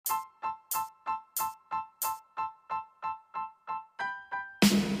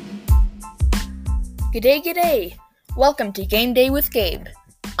G'day, g'day! Welcome to Game Day with Gabe.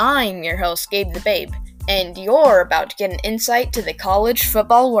 I'm your host, Gabe the Babe, and you're about to get an insight to the college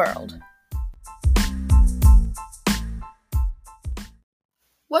football world.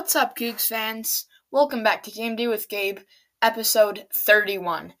 What's up, Cougs fans? Welcome back to Game Day with Gabe, episode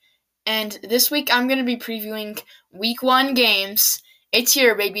 31. And this week I'm going to be previewing Week 1 games. It's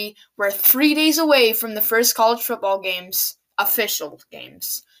here, baby. We're 3 days away from the first college football games, official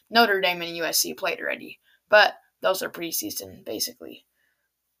games. Notre Dame and USC played already, but those are preseason, basically.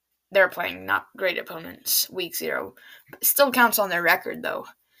 They're playing not great opponents, Week 0. Still counts on their record, though.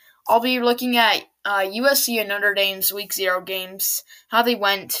 I'll be looking at USC and Notre Dame's Week 0 games, how they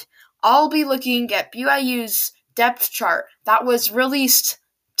went. I'll be looking at BYU's depth chart that was released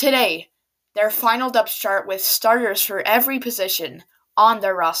today. Their final depth chart with starters for every position on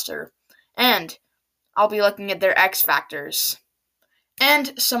their roster. And I'll be looking at their X factors.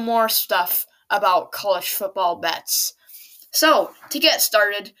 And some more stuff about college football bets. So, to get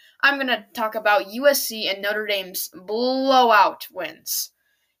started, I'm going to talk about USC and Notre Dame's blowout wins.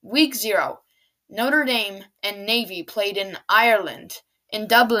 Week 0, Notre Dame and Navy played in Ireland, in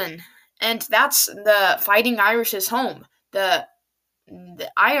Dublin, and that's the Fighting Irish's home. The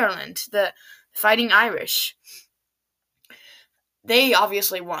Ireland, the Fighting Irish. They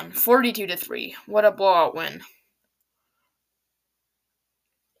obviously won, 42-3. What a blowout win.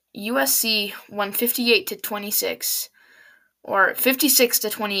 USC won 58-26, or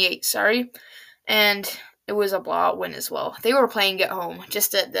 56-28, sorry, and it was a blowout win as well. They were playing at home,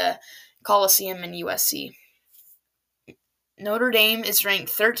 just at the Coliseum in USC. Notre Dame is ranked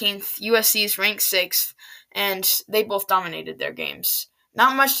 13th, USC is ranked 6th, and they both dominated their games.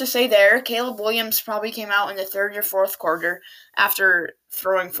 Not much to say there. Caleb Williams probably came out in the third or fourth quarter after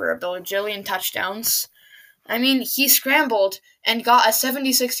throwing for a bajillion touchdowns. I mean, he scrambled and got a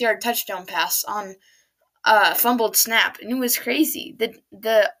 76-yard touchdown pass on a fumbled snap, and it was crazy.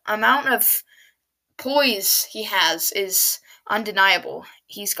 The amount of poise he has is undeniable.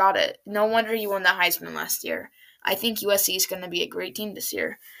 He's got it. No wonder he won the Heisman last year. I think USC is going to be a great team this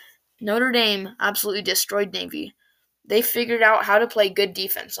year. Notre Dame absolutely destroyed Navy. They figured out how to play good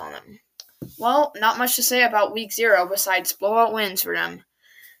defense on them. Well, not much to say about Week 0 besides blowout wins for them.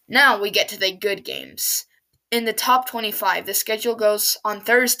 Now we get to the good games. In the top 25, the schedule goes on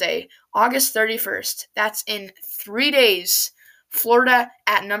Thursday, August 31st. That's in 3 days. Florida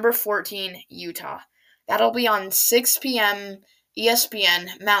at number 14, Utah. That'll be on 6 p.m.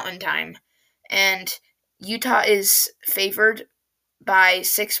 ESPN Mountain Time. And Utah is favored by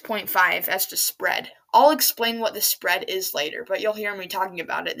 6.5 as the spread. I'll explain what the spread is later, but you'll hear me talking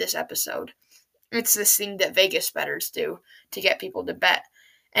about it this episode. It's this thing that Vegas bettors do to get people to bet.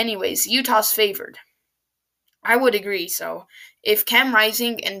 Anyways, Utah's favored. I would agree, so if Cam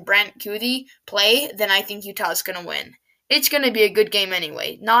Rising and Brant Kuithe play, then I think Utah's going to win. It's going to be a good game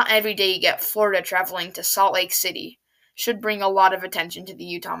anyway. Not every day you get Florida traveling to Salt Lake City. Should bring a lot of attention to the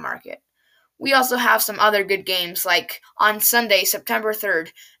Utah market. We also have some other good games, like on Sunday, September 3rd,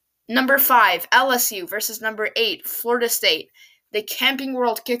 number 5, LSU versus number 8, Florida State. The Camping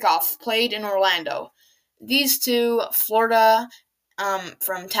World Kickoff played in Orlando. These two, Florida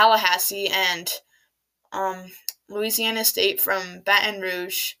from Tallahassee and Louisiana State from Baton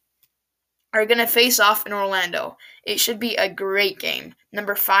Rouge, are going to face off in Orlando. It should be a great game.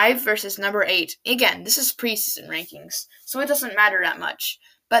 Number 5 versus number 8. Again, this is preseason rankings, so it doesn't matter that much.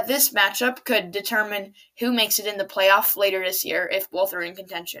 But this matchup could determine who makes it in the playoff later this year if both are in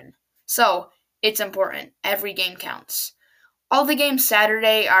contention. So, it's important. Every game counts. All the games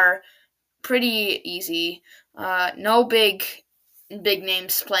Saturday are pretty easy. No big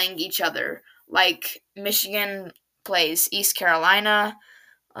names playing each other. Like Michigan plays East Carolina,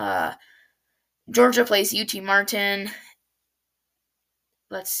 Georgia plays UT Martin.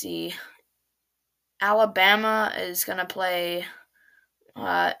 Let's see. Alabama is going to play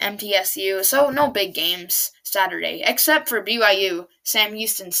MTSU. So no big games Saturday, except for BYU, Sam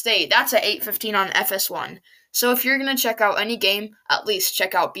Houston State. That's at 8:15 on FS1. So if you're going to check out any game, at least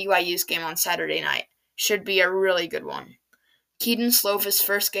check out BYU's game on Saturday night. Should be a really good one. Keaton Slova's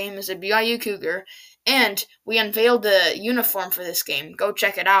first game is a BYU Cougar, and we unveiled the uniform for this game. Go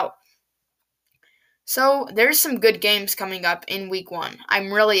check it out. So, there's some good games coming up in Week 1.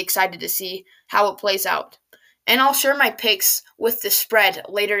 I'm really excited to see how it plays out. And I'll share my picks with the spread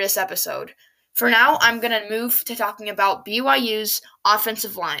later this episode. For now, I'm going to move to talking about BYU's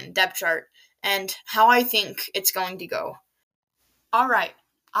offensive line depth chart and how I think it's going to go. Alright,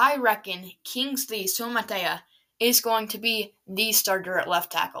 I reckon Kingsley Sumatea is going to be the starter at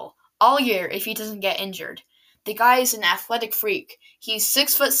left tackle all year if he doesn't get injured. The guy is an athletic freak. He's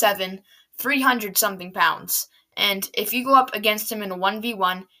 6'7", 300-something pounds. And if you go up against him in a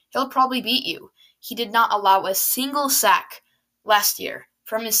 1v1, he'll probably beat you. He did not allow a single sack last year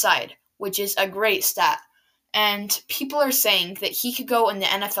from his side, which is a great stat. And people are saying that he could go in the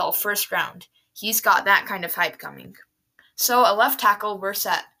NFL first round. He's got that kind of hype coming. So a left tackle, we're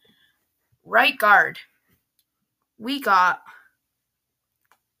set. Right guard, we got,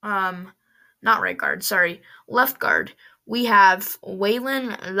 not right guard, sorry, left guard. We have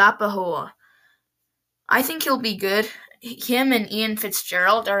Waylon Lapahoa. I think he'll be good. Him and Ian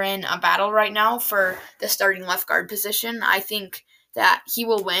Fitzgerald are in a battle right now for the starting left guard position. I think that he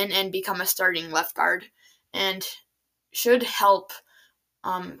will win and become a starting left guard and should help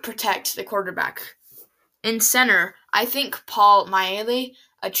protect the quarterback. In center, I think Paul Maele,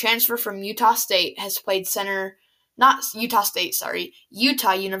 a transfer from Utah State, has played center, not Utah State, sorry,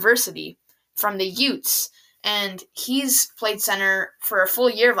 Utah University from the Utes. And he's played center for a full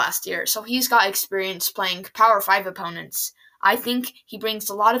year last year, so he's got experience playing Power 5 opponents. I think he brings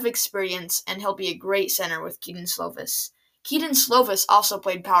a lot of experience, and he'll be a great center with Keaton Slovis. Keaton Slovis also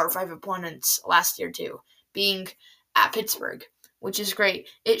played Power 5 opponents last year too, being at Pittsburgh, which is great.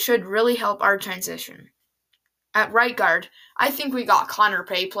 It should really help our transition. At right guard, I think we got Connor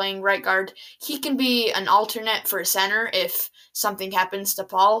Pay playing right guard. He can be an alternate for center if something happens to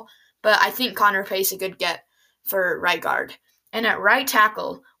Paul, but I think Connor Pay's a good get for right guard. And at right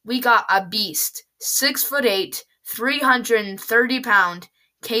tackle, we got a beast, 6'8", 330-pound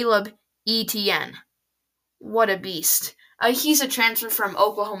Caleb Etienne. What a beast. He's a transfer from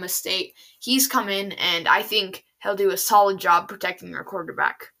Oklahoma State. He's come in, and I think he'll do a solid job protecting our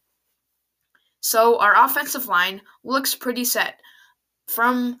quarterback. So our offensive line looks pretty set.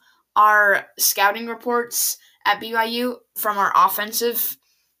 From our scouting reports at BYU, from our offensive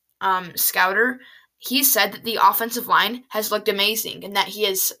scouter, he said that the offensive line has looked amazing and that he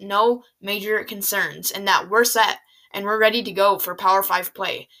has no major concerns and that we're set and we're ready to go for Power 5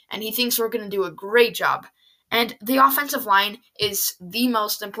 play. And he thinks we're going to do a great job. And the offensive line is the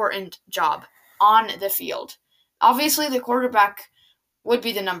most important job on the field. Obviously, the quarterback would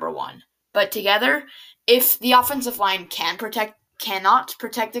be the number one. But together, if the offensive line cannot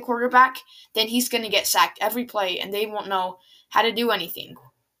protect the quarterback, then he's going to get sacked every play and they won't know how to do anything.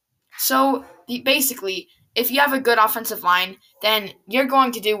 So basically, if you have a good offensive line, then you're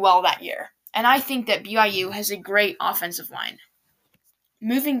going to do well that year. And I think that BYU has a great offensive line.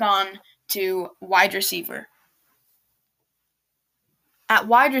 Moving on to wide receiver. At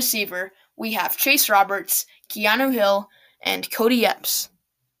wide receiver, we have Chase Roberts, Keanu Hill, and Cody Epps.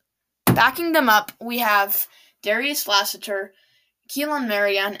 Backing them up, we have Darius Lassiter, Keelan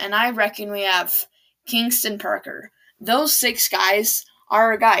Marion, and I reckon we have Kingston Parker. Those 6 guys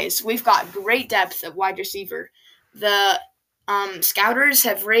are our guys. We've got great depth at wide receiver. The scouters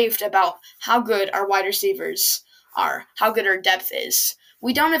have raved about how good our wide receivers are, how good our depth is.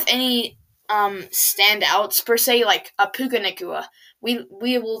 We don't have any standouts per se, like a Puka Nacua. We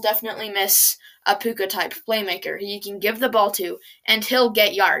will definitely miss a Puka-type playmaker who you can give the ball to, and he'll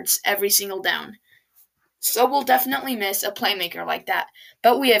get yards every single down. So we'll definitely miss a playmaker like that.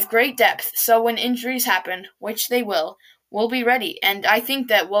 But we have great depth, so when injuries happen, which they will, we'll be ready. And I think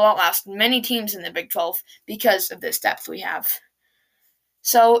that we'll outlast many teams in the Big 12 because of this depth we have.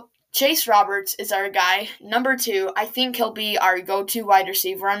 So Chase Roberts is our guy. Number 2, I think he'll be our go-to wide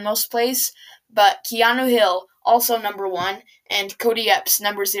receiver on most plays. But Keanu Hill, also number 1, and Cody Epps,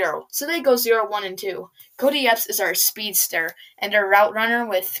 number 0. So they go 0, 1, and 2. Cody Epps is our speedster and our route runner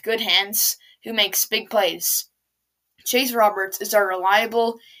with good hands who makes big plays. Chase Roberts is our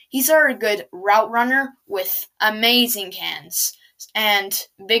reliable. He's our good route runner with amazing hands and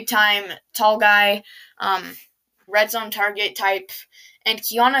big-time tall guy, red zone target type. And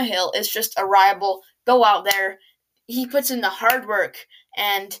Keanu Hill is just a reliable, go out there. He puts in the hard work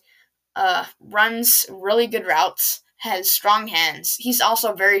and runs really good routes, has strong hands. He's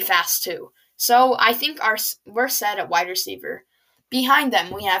also very fast too. So I think we're set at wide receiver. Behind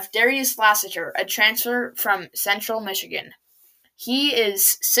them, we have Darius Lassiter, a transfer from Central Michigan. He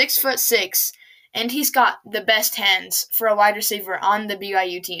is 6'6", and he's got the best hands for a wide receiver on the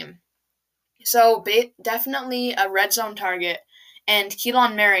BYU team. So definitely a red zone target. And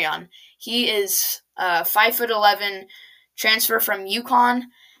Keelan Marion, he is 5'11", transfer from UConn,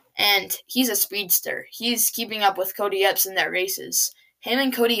 and he's a speedster. He's keeping up with Cody Epps in their races. Him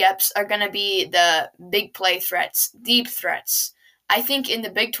and Cody Epps are going to be the big play threats, deep threats. I think in the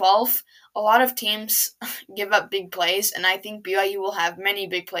Big 12, a lot of teams give up big plays, and I think BYU will have many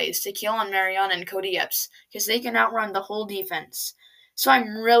big plays to Keelan Marion and Cody Epps because they can outrun the whole defense. So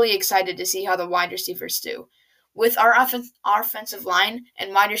I'm really excited to see how the wide receivers do. With our offensive line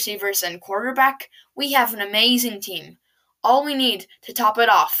and wide receivers and quarterback, we have an amazing team. All we need to top it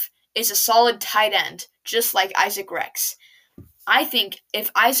off is a solid tight end, just like Isaac Rex. I think if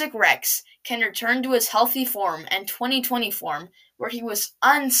Isaac Rex can return to his healthy form and 2020 form, where he was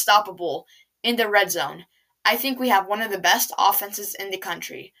unstoppable in the red zone, I think we have one of the best offenses in the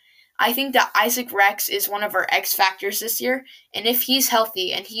country. I think that Isaac Rex is one of our X factors this year, and if he's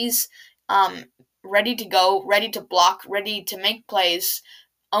healthy and he's ready to go, ready to block, ready to make plays,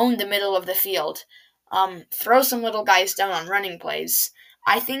 own the middle of the field, throw some little guys down on running plays,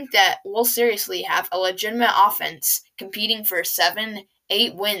 I think that we'll seriously have a legitimate offense competing for 7,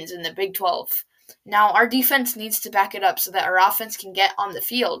 8 wins in the Big 12. Now, our defense needs to back it up so that our offense can get on the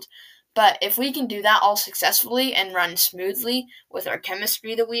field. But if we can do that all successfully and run smoothly with our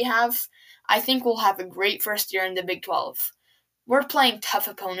chemistry that we have, I think we'll have a great first year in the Big 12. We're playing tough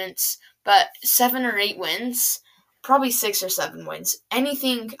opponents, but 7 or 8 wins, probably 6 or 7 wins.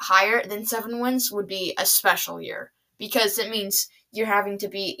 Anything higher than 7 wins would be a special year because it means you're having to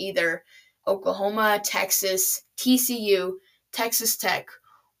beat either Oklahoma, Texas, TCU, Texas Tech,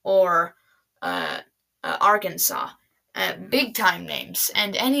 or Arkansas. Big-time names,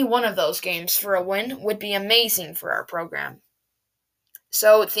 and any one of those games for a win would be amazing for our program.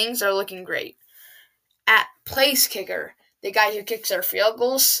 So things are looking great. At place kicker, the guy who kicks our field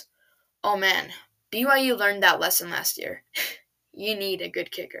goals, oh man, BYU learned that lesson last year. You need a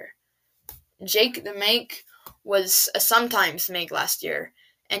good kicker. Jake the Make was a sometimes make last year,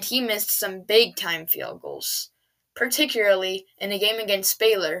 and he missed some big-time field goals, particularly in a game against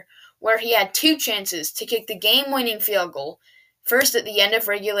Baylor, where he had 2 chances to kick the game-winning field goal, first at the end of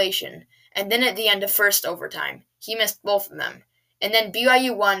regulation, and then at the end of first overtime. He missed both of them, and then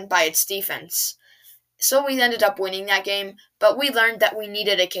BYU won by its defense. So we ended up winning that game, but we learned that we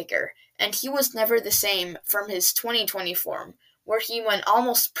needed a kicker, and he was never the same from his 2020 form, where he went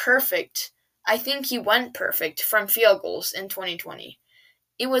almost perfect. I think he went perfect from field goals in 2020.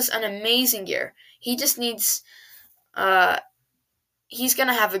 It was an amazing year. He just needs he's going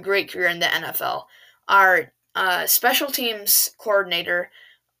to have a great career in the NFL. Our special teams coordinator,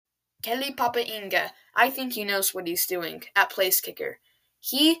 Kelly Papainga, I think he knows what he's doing at place kicker.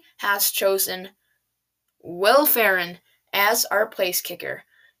 He has chosen Will Ferrin as our place kicker,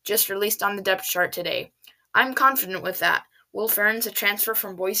 just released on the depth chart today. I'm confident with that. Will Ferrin's a transfer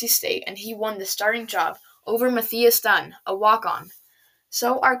from Boise State, and he won the starting job over Matthias Dunn, a walk-on.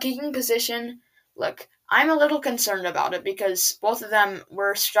 So our kicking position, look, I'm a little concerned about it because both of them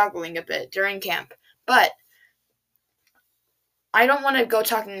were struggling a bit during camp. But I don't want to go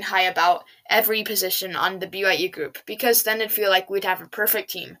talking high about every position on the BYU group because then it'd feel like we'd have a perfect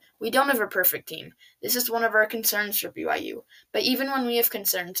team. We don't have a perfect team. This is one of our concerns for BYU. But even when we have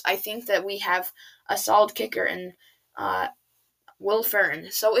concerns, I think that we have a solid kicker in Will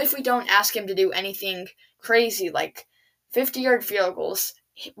Ferrin. So if we don't ask him to do anything crazy like 50-yard field goals,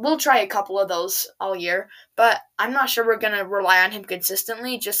 we'll try a couple of those all year, but I'm not sure we're going to rely on him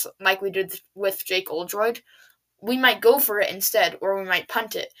consistently, just like we did with Jake Oldroyd. We might go for it instead, or we might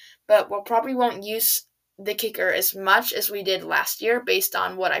punt it, but we'll probably won't use the kicker as much as we did last year based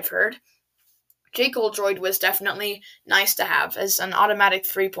on what I've heard. Jake Oldroyd was definitely nice to have as an automatic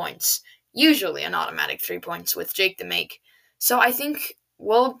 3 points, usually an automatic 3 points with Jake the Make. So I think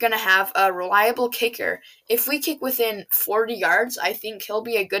we're going to have a reliable kicker. If we kick within 40 yards, I think he'll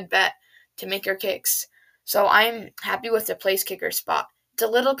be a good bet to make our kicks. So I'm happy with the place kicker spot. It's a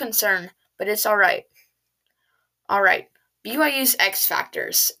little concern, but it's all right. All right, BYU's X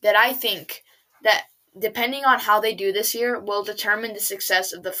factors that I think that depending on how they do this year will determine the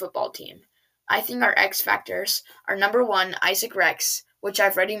success of the football team. I think our X factors are number 1, Isaac Rex, which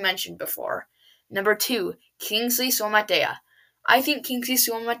I've already mentioned before. Number 2, Kingsley Somatea. I think Kingsley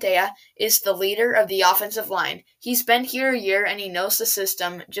Somatea is the leader of the offensive line. He's been here a year and he knows the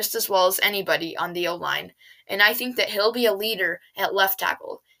system just as well as anybody on the O-line. And I think that he'll be a leader at left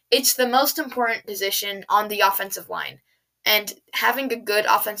tackle. It's the most important position on the offensive line. And having a good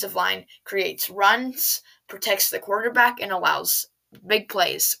offensive line creates runs, protects the quarterback, and allows big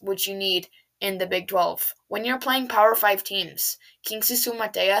plays, which you need in the Big 12. When you're playing Power 5 teams, Kingsley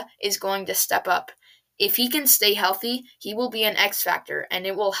Somatea is going to step up. If he can stay healthy, he will be an X factor, and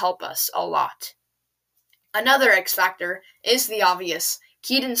it will help us a lot. Another X factor is the obvious,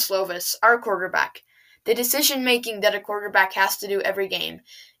 Kedon Slovis, our quarterback. The decision-making that a quarterback has to do every game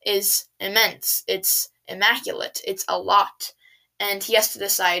is immense. It's immaculate. It's a lot. And he has to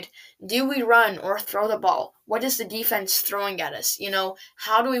decide, do we run or throw the ball? What is the defense throwing at us?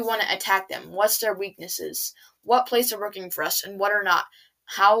 How do we want to attack them? What's their weaknesses? What plays are working for us and what are not?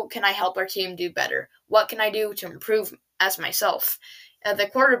 How can I help our team do better? What can I do to improve as myself? The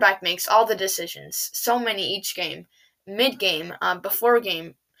quarterback makes all the decisions, so many each game, mid-game, before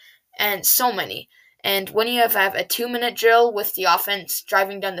game, and so many. And when you have a 2-minute drill with the offense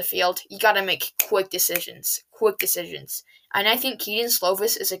driving down the field, you got to make quick decisions. And I think Keaton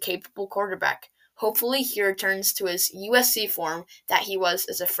Slovis is a capable quarterback. Hopefully he returns to his USC form that he was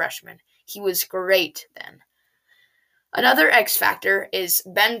as a freshman. He was great then. Another X factor is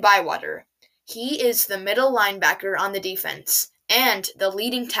Ben Bywater. He is the middle linebacker on the defense and the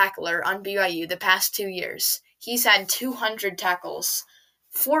leading tackler on BYU the past 2 years. He's had 200 tackles,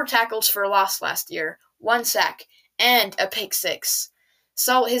 4 tackles for loss last year, 1 sack, and a pick 6.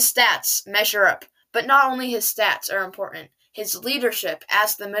 So his stats measure up, but not only his stats are important, his leadership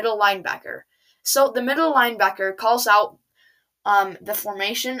as the middle linebacker. So the middle linebacker calls out the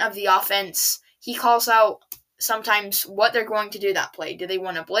formation of the offense. He calls out sometimes what they're going to do that play. Do they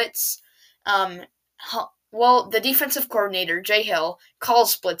want to blitz? Well, the defensive coordinator, Jay Hill,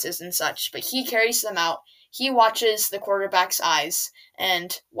 calls blitzes and such, but he carries them out. He watches the quarterback's eyes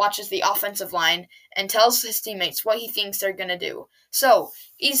and watches the offensive line and tells his teammates what he thinks they're going to do. So,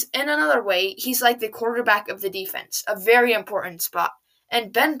 he's in another way, he's like the quarterback of the defense, a very important spot.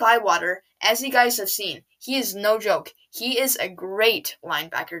 And Ben Bywater, as you guys have seen, he is no joke. He is a great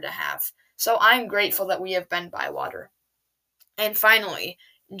linebacker to have. So I'm grateful that we have Ben Bywater. And finally,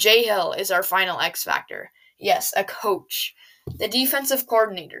 Jay Hill is our final X factor. Yes, a coach. The defensive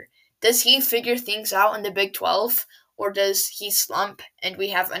coordinator. Does he figure things out in the Big 12? Or does he slump and we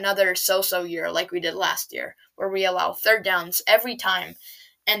have another so-so year like we did last year, where we allow third downs every time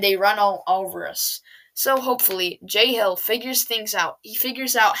and they run all over us? So hopefully, Jay Hill figures things out. He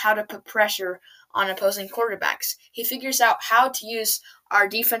figures out how to put pressure on opposing quarterbacks. He figures out how to use our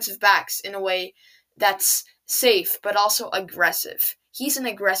defensive backs in a way that's safe but also aggressive. He's an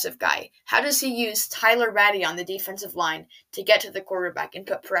aggressive guy. How does he use Tyler Ratty on the defensive line to get to the quarterback and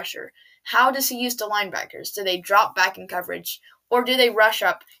put pressure? How does he use the linebackers? Do they drop back in coverage, or do they rush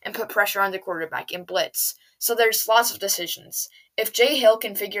up and put pressure on the quarterback and blitz? So there's lots of decisions. If Jay Hill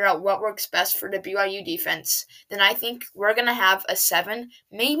can figure out what works best for the BYU defense, then I think we're going to have a 7,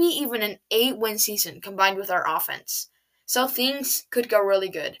 maybe even an 8-win season combined with our offense. So things could go really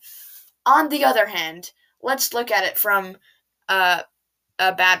good. On the other hand, let's look at it from a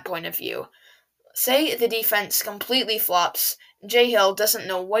bad point of view. Say the defense completely flops. Jay Hill doesn't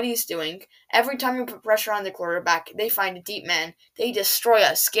know what he's doing. Every time we put pressure on the quarterback, they find a deep man. They destroy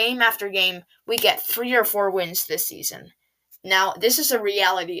us game after game. We get 3 or 4 wins this season. Now, this is a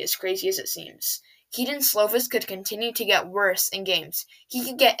reality as crazy as it seems. Keaton Slovis could continue to get worse in games. He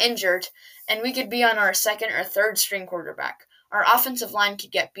could get injured, and we could be on our 2nd or 3rd string quarterback. Our offensive line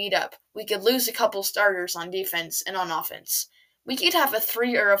could get beat up. We could lose a couple starters on defense and on offense. We could have a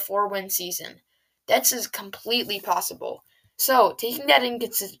 3 or a 4-win season. That's completely possible. So, taking that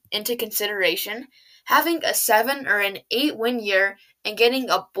into consideration, having a 7 or an 8-win year and getting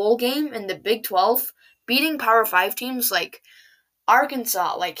a bowl game in the Big 12, beating Power 5 teams like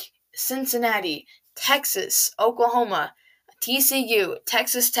Arkansas, like Cincinnati, Texas, Oklahoma, TCU,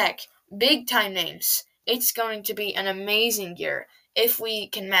 Texas Tech, big-time names. It's going to be an amazing year if we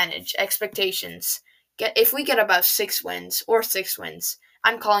can manage expectations. If we get about 6 wins,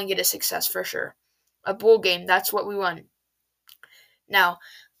 I'm calling it a success for sure. A bowl game, that's what we want. Now,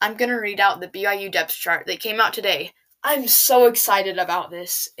 I'm going to read out the BYU depth chart that came out today. I'm so excited about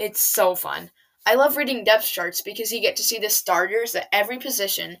this. It's so fun. I love reading depth charts because you get to see the starters at every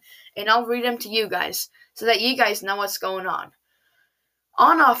position, and I'll read them to you guys so that you guys know what's going on.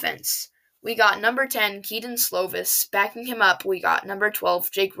 On offense, we got number 10, Keaton Slovis. Backing him up, we got number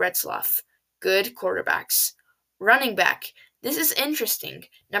 12, Jake Retzloff. Good quarterbacks. Running back, this is interesting.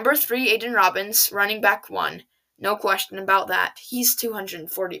 Number 3, Aiden Robbins, running back 1. No question about that. He's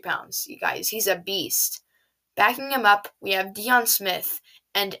 240 pounds, you guys. He's a beast. Backing him up, we have Deion Smith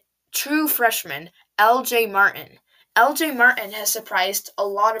and true freshman, L.J. Martin. L.J. Martin has surprised a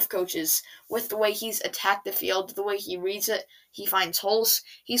lot of coaches with the way he's attacked the field, the way he reads it. He finds holes.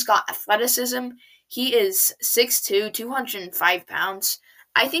 He's got athleticism. He is 6'2", 205 pounds.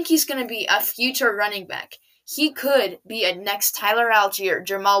 I think he's going to be a future running back. He could be a next Tyler Algier,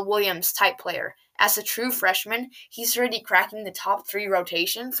 Jamal Williams type player. As a true freshman, he's already cracking the top 3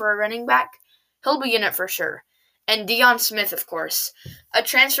 rotation for a running back. He'll be in it for sure. And Deion Smith, of course. A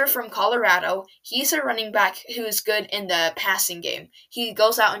transfer from Colorado. He's a running back who is good in the passing game. He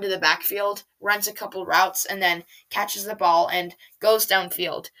goes out into the backfield, runs a couple routes, and then catches the ball and goes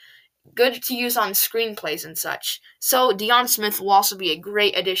downfield. Good to use on screenplays and such. So Deion Smith will also be a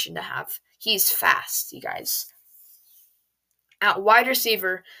great addition to have. He's fast, you guys. At wide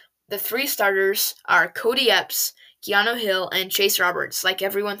receiver, the three starters are Cody Epps, Keanu Hill, and Chase Roberts, like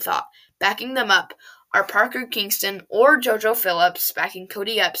everyone thought. Backing them up are Parker Kingston or JoJo Phillips, backing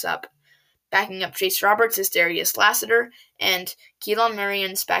Cody Epps up. Backing up Chase Roberts is Darius Lassiter, and Keelan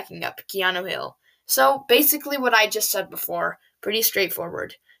Marion's backing up Keanu Hill. So basically what I just said before, pretty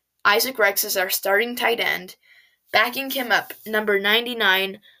straightforward. Isaac Rex is our starting tight end. Backing him up, number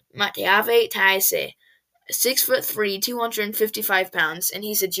 99, Mateave Taise, 6'3", 255 pounds, and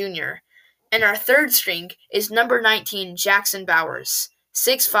he's a junior. And our third string is number 19, Jackson Bowers,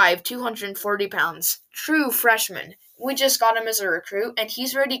 6'5", 240 pounds, true freshman. We just got him as a recruit, and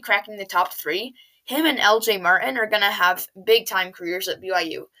he's already cracking the top 3. Him and LJ Martin are going to have big-time careers at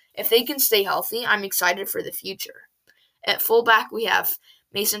BYU. If they can stay healthy, I'm excited for the future. At fullback, we have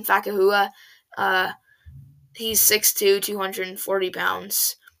Mason Fakahua. He's 6'2", 240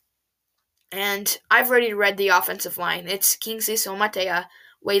 pounds. And I've already read the offensive line. It's Kingsley Somatea,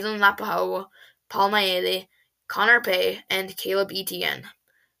 Waylon Lapahau, Paul Naele, Connor Pay, and Caleb Etienne.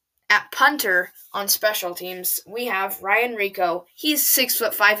 At punter on special teams, we have Ryan Rico. He's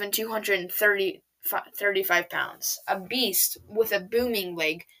 6'5" and 235 pounds. A beast with a booming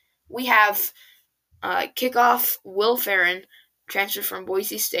leg. We have kickoff Will Farron, transferred from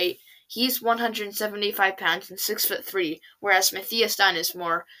Boise State. He's 175 pounds and 6'3", whereas Matthias Dunn is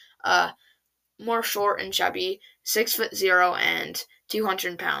more short and chubby, 6'0" and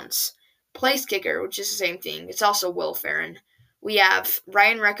 200 pounds. Place kicker, which is the same thing. It's also Will Farron. We have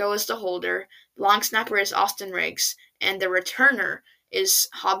Ryan Recco as the holder, long snapper is Austin Riggs, and the returner is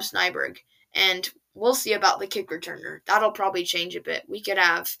Hobbs Nyberg. And we'll see about the kick returner. That'll probably change a bit. We could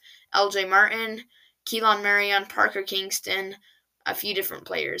have LJ Martin, Keelan Marion, Parker Kingston, a few different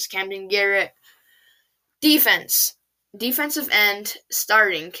players. Camden Garrett. Defensive end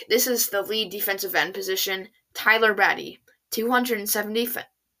starting. This is the lead defensive end position. Tyler Batty, 270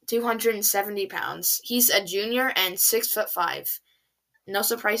 pounds. He's a junior and 6'5". No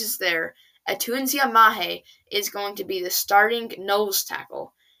surprises there. Atuanzia Mahe is going to be the starting nose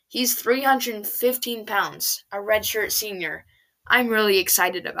tackle. He's 315 pounds, a redshirt senior. I'm really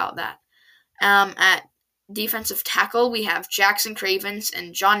excited about that. At defensive tackle, we have Jackson Cravens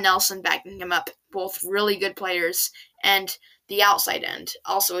and John Nelson backing him up, both really good players. And the outside end,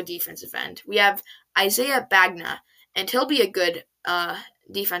 also a defensive end. We have Isaiah Bagna, and he'll be a good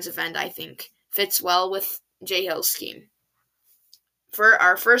defensive end, I think. Fits well with Jay Hill's scheme. For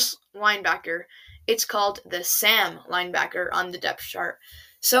our first linebacker, it's called the Sam linebacker on the depth chart.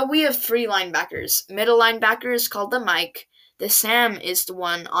 So we have 3 linebackers. Middle linebacker is called the Mike. The Sam is the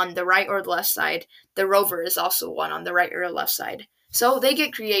one on the right or the left side. The Rover is also one on the right or left side. So they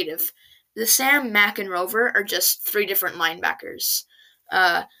get creative. The Sam, Mac, and Rover are just 3 different linebackers.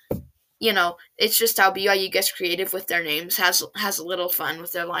 It's just how BYU gets creative with their names, has a little fun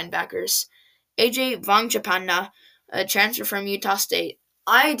with their linebackers. AJ Vongjapanna, a transfer from Utah State.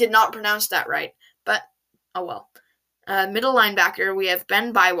 I did not pronounce that right, but oh well. Middle linebacker, we have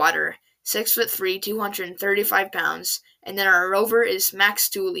Ben Bywater, 6'3", 235 pounds, and then our Rover is Max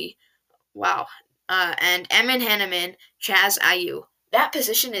Tooley. Wow. And Emin Hanneman, Chaz Ayu. That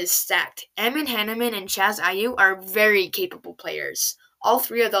position is stacked. Emin Hanneman and Chaz Ayu are very capable players. All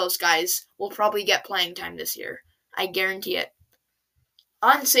 3 of those guys will probably get playing time this year. I guarantee it.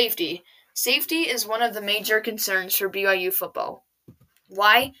 On safety. Safety is one of the major concerns for BYU football.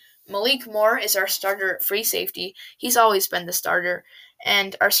 Why? Malik Moore is our starter at free safety. He's always been the starter.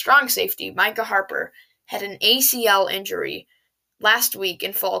 And our strong safety, Micah Harper, had an ACL injury last week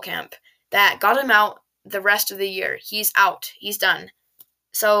in fall camp that got him out the rest of the year. He's out. He's done.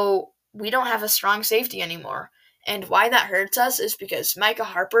 So we don't have a strong safety anymore. And why that hurts us is because Micah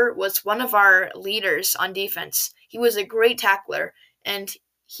Harper was one of our leaders on defense. He was a great tackler, and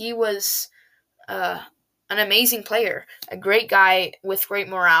he was an amazing player, a great guy with great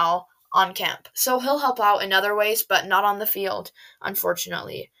morale on camp. So he'll help out in other ways, but not on the field,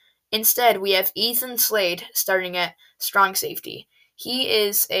 unfortunately. Instead, we have Ethan Slade starting at strong safety. He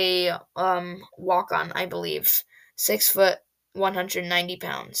is a walk-on, I believe, 6 foot, 190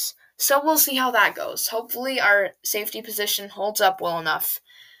 pounds. So we'll see how that goes. Hopefully our safety position holds up well enough.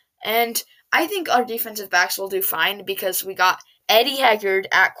 And I think our defensive backs will do fine because we got Eddie Haggard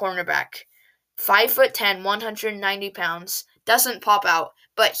at cornerback. 5'10", 190 pounds. Doesn't pop out,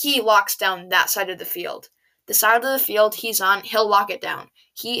 but he locks down that side of the field. The side of the field he's on, he'll lock it down.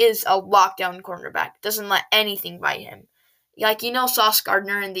 He is a lockdown cornerback. Doesn't let anything bite him. Like, Sauce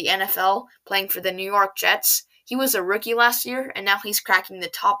Gardner in the NFL playing for the New York Jets. He was a rookie last year, and now he's cracking the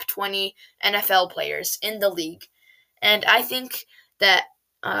top 20 NFL players in the league. And I think that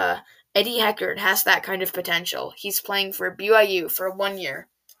Eddie Heckard has that kind of potential. He's playing for BYU for 1 year,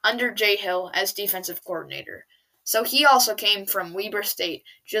 under Jay Hill as defensive coordinator. So he also came from Weber State,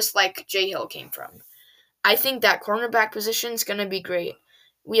 just like Jay Hill came from. I think that cornerback position is going to be great.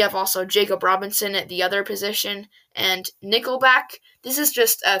 We have also Jacob Robinson at the other position, and nickelback, this is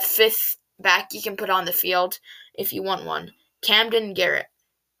just a fifth back you can put on the field if you want one, Camden Garrett.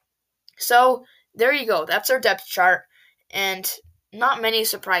 So there you go. That's our depth chart, and not many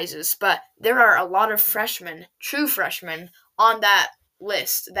surprises, but there are a lot of freshmen, true freshmen, on that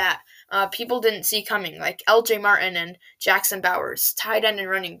list that people didn't see coming, like L.J. Martin and Jackson Bowers, tight end and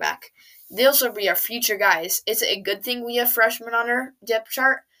running back. Those will be our future guys. Is it a good thing we have freshmen on our depth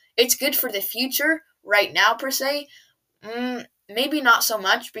chart? It's good for the future, right now per se. Maybe not so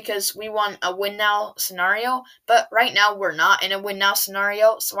much because we want a win-now scenario, but right now we're not in a win-now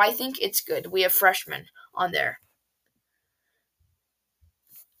scenario, so I think it's good. We have freshmen on there.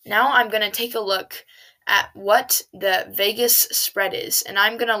 Now I'm going to take a look at what the Vegas spread is, and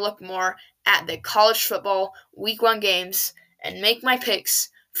I'm going to look more at the college football Week 1 games and make my picks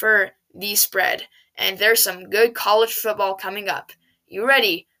for the spread. And there's some good college football coming up. You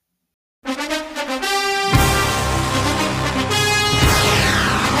ready?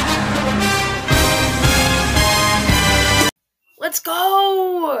 Let's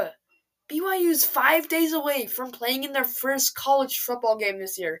go! BYU's 5 days away from playing in their first college football game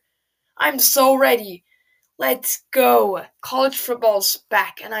this year. I'm so ready. Let's go. College football's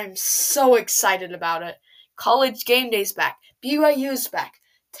back, and I'm so excited about it. College game day's back. BYU's back.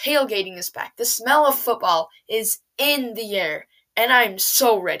 Tailgating is back. The smell of football is in the air, and I'm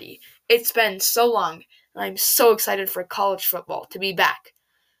so ready. It's been so long, and I'm so excited for college football to be back.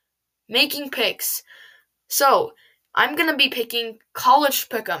 Making picks. So, I'm going to be picking college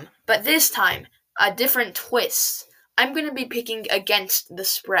pick'em, but this time, a different twist. I'm going to be picking against the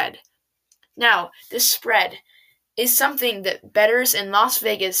spread. Now, the spread is something that bettors in Las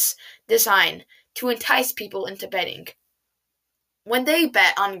Vegas design to entice people into betting. When they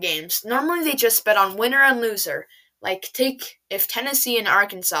bet on games, normally they just bet on winner and loser. Like, take if Tennessee and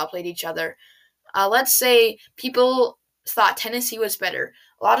Arkansas played each other. Let's say people thought Tennessee was better.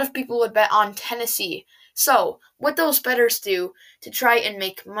 A lot of people would bet on Tennessee. So, what those bettors do to try and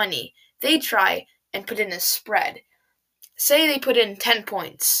make money, they try and put in a spread. Say they put in 10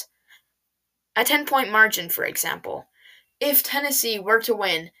 points. A 10-point margin, for example. If Tennessee were to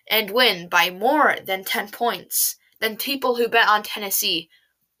win, and win by more than 10 points, then people who bet on Tennessee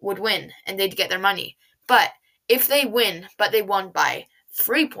would win, and they'd get their money. But if they win, but they won by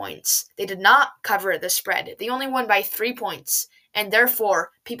 3 points, they did not cover the spread. They only won by 3 points, and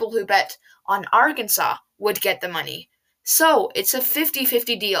therefore, people who bet on Arkansas would get the money. So, it's a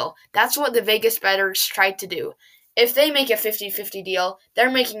 50-50 deal. That's what the Vegas bettors tried to do. If they make a 50-50 deal, they're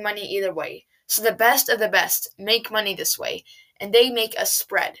making money either way. So the best of the best make money this way, and they make a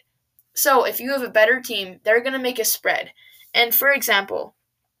spread. So if you have a better team, they're going to make a spread. And for example,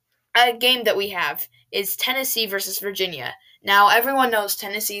 a game that we have is Tennessee versus Virginia. Now, everyone knows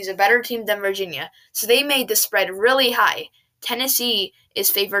Tennessee is a better team than Virginia, so they made the spread really high. Tennessee is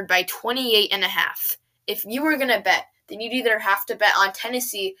favored by 28.5. If you were going to bet, then you'd either have to bet on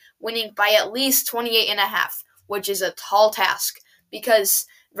Tennessee winning by at least 28.5, which is a tall task, because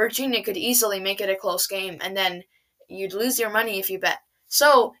Virginia could easily make it a close game, and then you'd lose your money if you bet.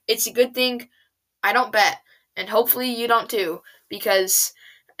 So, it's a good thing I don't bet, and hopefully you don't too, because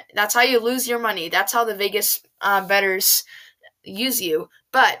that's how you lose your money. That's how the Vegas bettors use you.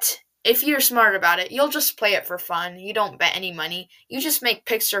 But if you're smart about it, you'll just play it for fun. You don't bet any money. You just make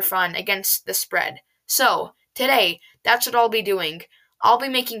picks for fun against the spread. So, today, that's what I'll be doing. I'll be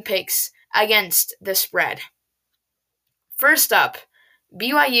making picks against the spread. First up,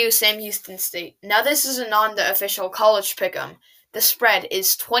 BYU Sam Houston State. Now this isn't on the official college pick'em. The spread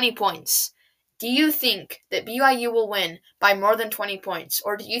is 20 points. Do you think that BYU will win by more than 20 points?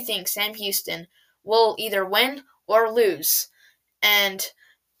 Or do you think Sam Houston will either win or lose? And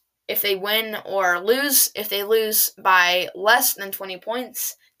if they win or lose, if they lose by less than 20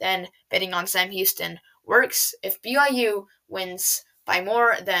 points, then betting on Sam Houston works. If BYU wins by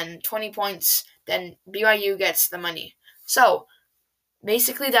more than 20 points, then BYU gets the money. So,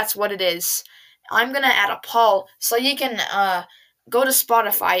 basically, that's what it is. I'm going to add a poll so you can go to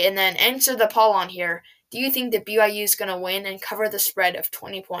Spotify and then answer the poll on here. Do you think that BYU is going to win and cover the spread of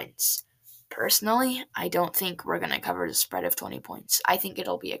 20 points? Personally, I don't think we're going to cover the spread of 20 points. I think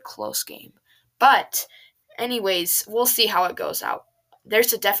it'll be a close game. But, anyways, we'll see how it goes out.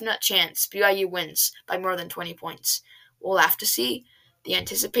 There's a definite chance BYU wins by more than 20 points. We'll have to see. The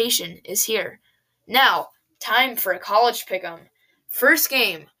anticipation is here. Now, time for a college pick'em. First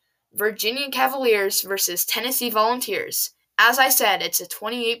game, Virginia Cavaliers versus Tennessee Volunteers. As I said, it's a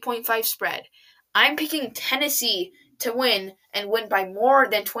 28.5 spread. I'm picking Tennessee to win and win by more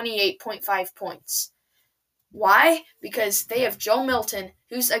than 28.5 points. Why? Because they have Joe Milton,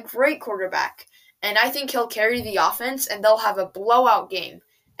 who's a great quarterback, and I think he'll carry the offense and they'll have a blowout game.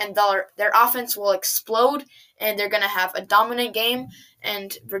 And their offense will explode, and they're going to have a dominant game,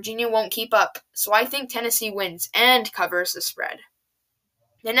 and Virginia won't keep up. So I think Tennessee wins and covers the spread.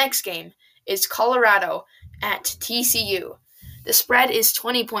 The next game is Colorado at TCU. The spread is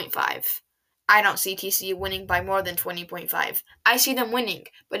 20.5. I don't see TCU winning by more than 20.5. I see them winning,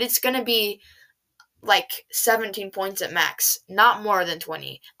 but it's going to be like 17 points at max, not more than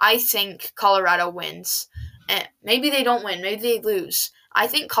 20. I think Colorado wins. And maybe they don't win, maybe they lose. I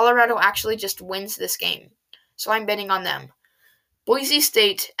think Colorado actually just wins this game. So I'm betting on them. Boise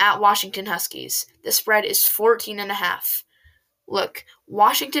State at Washington Huskies. The spread is 14.5. Look,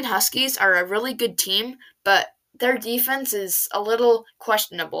 Washington Huskies are a really good team, but their defense is a little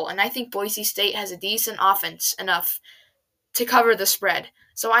questionable, and I think Boise State has a decent offense enough to cover the spread.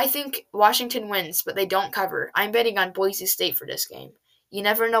 So I think Washington wins, but they don't cover. I'm betting on Boise State for this game. You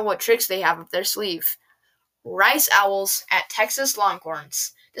never know what tricks they have up their sleeve. Rice Owls at Texas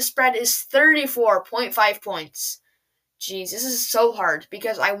Longhorns. The spread is 34.5 points. Jeez, this is so hard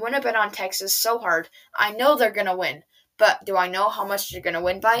because I want to bet on Texas so hard. I know they're going to win, but do I know how much they're going to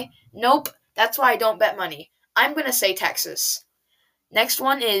win by? Nope. That's why I don't bet money. I'm going to say Texas. Next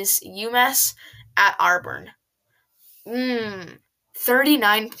one is UMass at Auburn.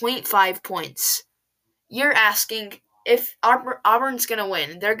 39.5 points. You're asking if Auburn's going to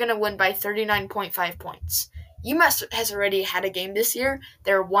win. They're going to win by 39.5 points. UMass has already had a game this year.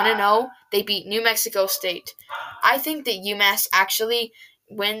 They're 1-0. They beat New Mexico State. I think that UMass actually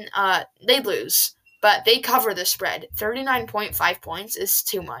win. They lose, but they cover the spread. 39.5 points is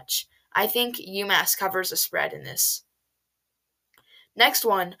too much. I think UMass covers the spread in this. Next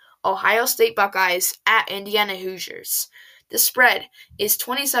one, Ohio State Buckeyes at Indiana Hoosiers. The spread is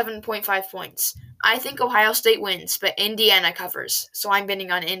 27.5 points. I think Ohio State wins, but Indiana covers, so I'm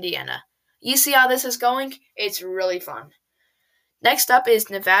betting on Indiana. You see how this is going? It's really fun. Next up is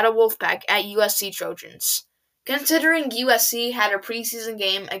Nevada Wolfpack at USC Trojans. Considering USC had a preseason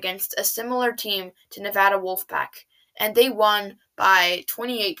game against a similar team to Nevada Wolfpack, and they won by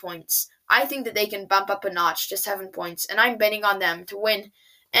 28 points, I think that they can bump up a notch to 7 points, and I'm betting on them to win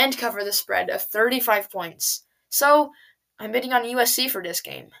and cover the spread of 35 points. So, I'm betting on USC for this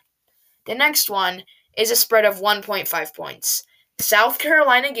game. The next one is a spread of 1.5 points. South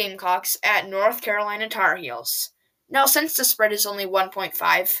Carolina Gamecocks at North Carolina Tar Heels. Now, since the spread is only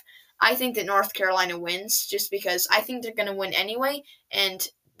 1.5, I think that North Carolina wins just because I think they're going to win anyway, and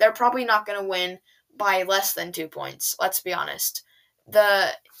they're probably not going to win by less than 2 points, let's be honest. The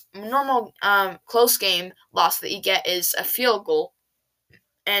normal close game loss that you get is a field goal,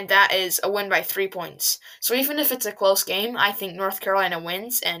 and that is a win by 3 points. So even if it's a close game, I think North Carolina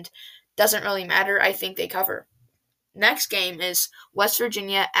wins, and doesn't really matter. I think they cover. Next game is West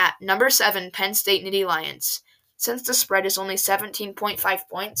Virginia at number 7 Penn State Nittany Lions. Since the spread is only 17.5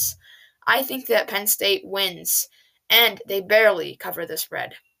 points, I think that Penn State wins, and they barely cover the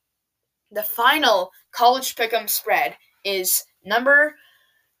spread. The final college pick'em spread is neither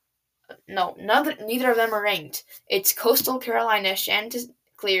of them are ranked. It's Coastal Carolina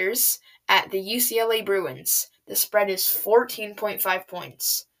Chanticleers at the UCLA Bruins. The spread is 14.5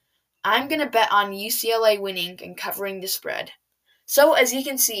 points. I'm going to bet on UCLA winning and covering the spread. So, as you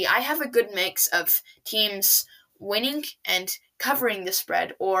can see, I have a good mix of teams winning and covering the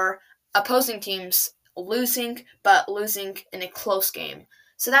spread, or opposing teams losing, but losing in a close game.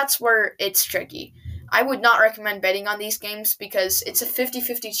 So that's where it's tricky. I would not recommend betting on these games because it's a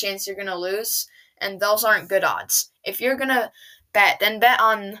 50-50 chance you're going to lose, and those aren't good odds. If you're going to bet, then bet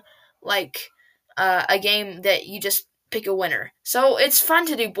on, a game that you just pick a winner. So it's fun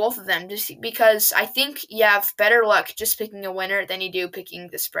to do both of them just because I think you have better luck just picking a winner than you do picking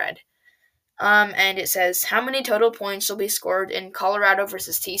the spread. And it says, how many total points will be scored in Colorado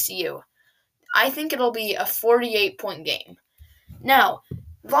versus TCU? I think it'll be a 48-point game. Now,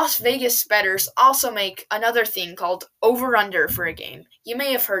 Las Vegas bettors also make another thing called over-under for a game. You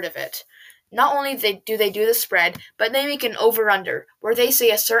may have heard of it. Not only do they do the spread, but they make an over-under where they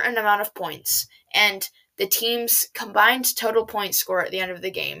say a certain amount of points, and the team's combined total point score at the end of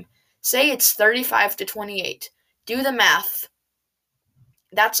the game. Say it's 35-28. Do the math.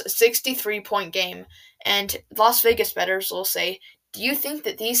 That's a 63-point game. And Las Vegas bettors will say, do you think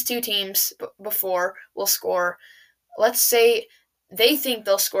that these two teams before will score, let's say they think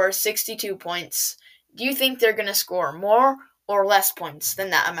they'll score 62 points. Do you think they're going to score more or less points than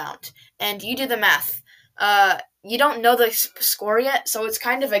that amount. And you do the math. You don't know the score yet, so it's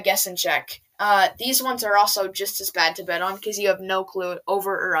kind of a guess and check. These ones are also just as bad to bet on because you have no clue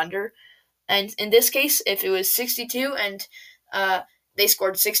over or under. And in this case, if it was 62 and they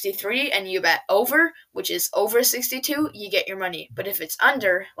scored 63 and you bet over, which is over 62, you get your money. But if it's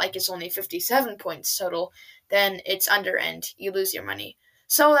under, like it's only 57 points total, then it's under and you lose your money.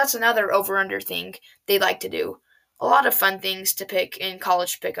 So that's another over-under thing they like to do. A lot of fun things to pick in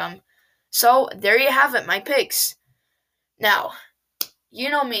college pick'em. So there you have it, my picks. Now, you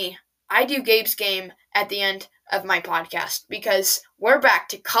know me, I do Gabe's Game at the end of my podcast because we're back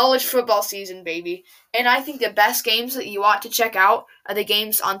to college football season, baby. And I think the best games that you ought to check out are the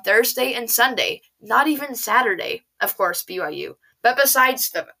games on Thursday and Sunday, not even Saturday. Of course, BYU. But besides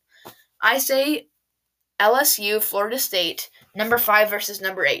them, I say LSU, Florida State, number 5 versus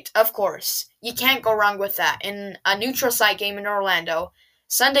number 8. Of course. You can't go wrong with that. In a neutral site game in Orlando,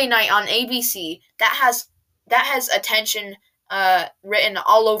 Sunday night on ABC, that has attention written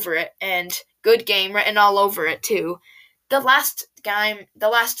all over it, and good game written all over it too. The last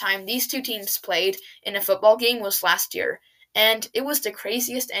time these two teams played in a football game was last year, and it was the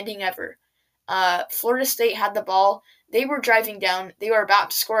craziest ending ever. Florida State had the ball. They were driving down. They were about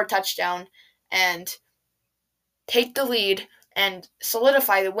to score a touchdown and take the lead and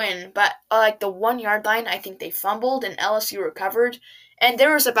solidify the win, but like the 1 yard line, I think they fumbled and LSU recovered, and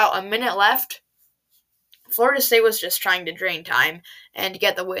there was about a minute left. Florida State was just trying to drain time and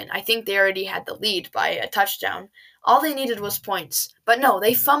get the win. I think they already had the lead by a touchdown. All they needed was points. But no,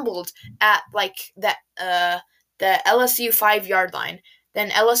 they fumbled at the LSU 5 yard line.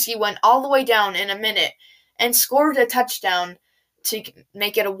 Then LSU went all the way down in a minute and scored a touchdown to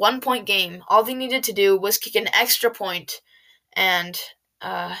make it a 1-point game. All they needed to do was kick an extra point, and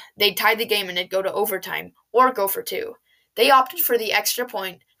they'd tie the game and it'd go to overtime or go for 2. They opted for the extra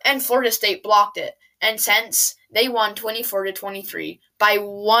point, and Florida State blocked it. And since they won 24-23 by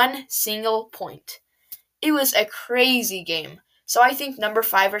 1 single point. It was a crazy game. So I think number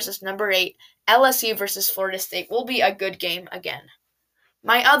 5 versus number 8, LSU versus Florida State will be a good game again.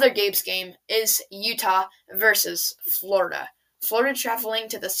 My other Gabe's game is Utah versus Florida. Florida traveling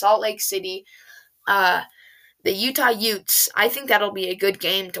to the Salt Lake City. The Utah Utes, I think that'll be a good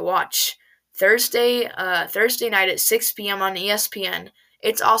game to watch. Thursday night at 6 p.m. on ESPN.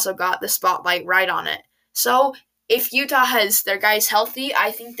 It's also got the spotlight right on it. So, if Utah has their guys healthy,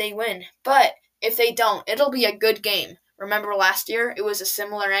 I think they win. But if they don't, it'll be a good game. Remember last year, it was a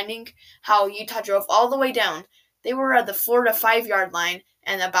similar ending, how Utah drove all the way down. They were at the Florida 5 yard line,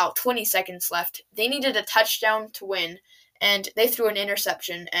 and about 20 seconds left. They needed a touchdown to win, and they threw an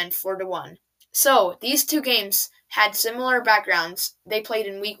interception, and Florida won. So, these two games had similar backgrounds. They played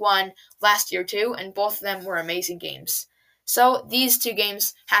in week 1 last year too, and both of them were amazing games. So, these two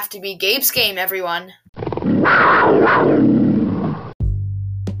games have to be Gabe's Game, everyone.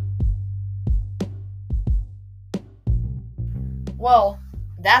 Well,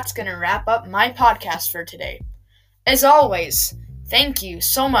 that's going to wrap up my podcast for today. As always, thank you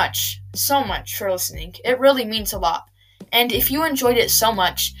so much for listening. It really means a lot. And if you enjoyed it so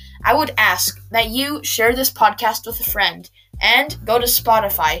much, I would ask that you share this podcast with a friend and go to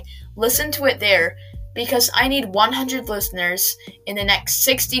Spotify, listen to it there, because I need 100 listeners in the next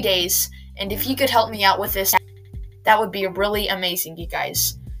 60 days, and if you could help me out with this, that would be really amazing, you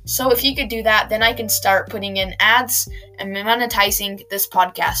guys. So if you could do that, then I can start putting in ads and monetizing this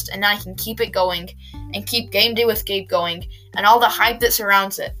podcast, and I can keep it going and keep Game Day with Gabe going and all the hype that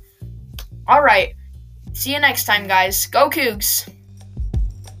surrounds it. Alright, see you next time, guys. Go Cougs!